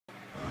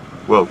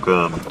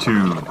Welcome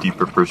to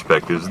Deeper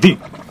Perspectives, the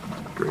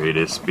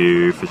greatest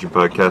spear fishing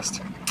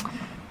podcast.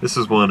 This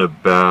is one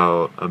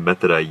about a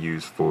method I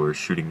use for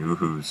shooting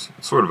uhus.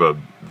 It's sort of a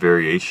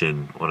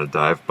variation on a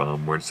dive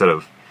bomb where instead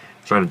of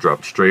trying to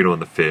drop straight on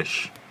the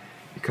fish,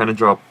 you kind of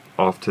drop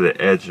off to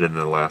the edge, and in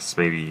the last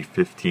maybe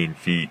 15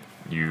 feet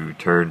you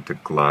turn to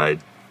glide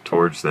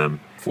towards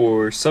them.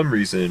 For some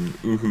reason,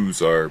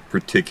 uhus are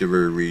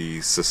particularly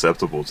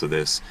susceptible to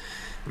this.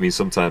 I mean,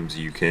 sometimes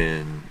you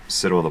can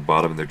sit on the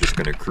bottom and they're just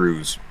going to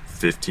cruise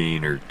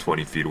 15 or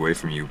 20 feet away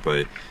from you,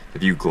 but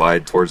if you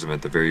glide towards them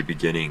at the very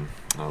beginning,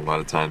 a lot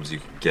of times you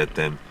can get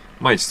them.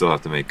 Might still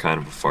have to make kind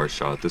of a far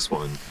shot. This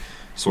one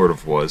sort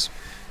of was.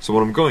 So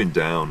when I'm going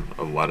down,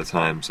 a lot of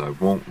times I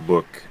won't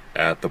look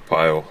at the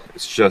pile.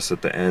 It's just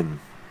at the end,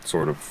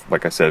 sort of,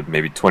 like I said,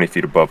 maybe 20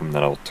 feet above them,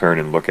 then I'll turn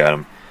and look at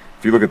them.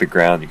 If you look at the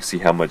ground, you can see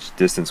how much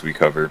distance we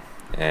cover,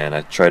 and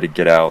I try to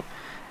get out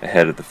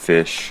ahead of the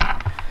fish.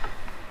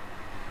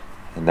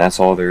 And that's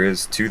all there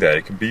is to that.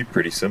 It can be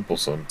pretty simple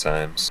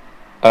sometimes.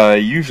 I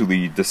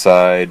usually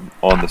decide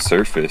on the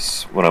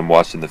surface when I'm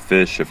watching the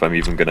fish if I'm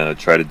even gonna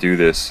try to do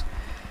this.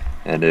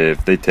 And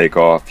if they take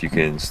off, you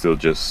can still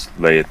just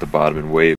lay at the bottom and wait.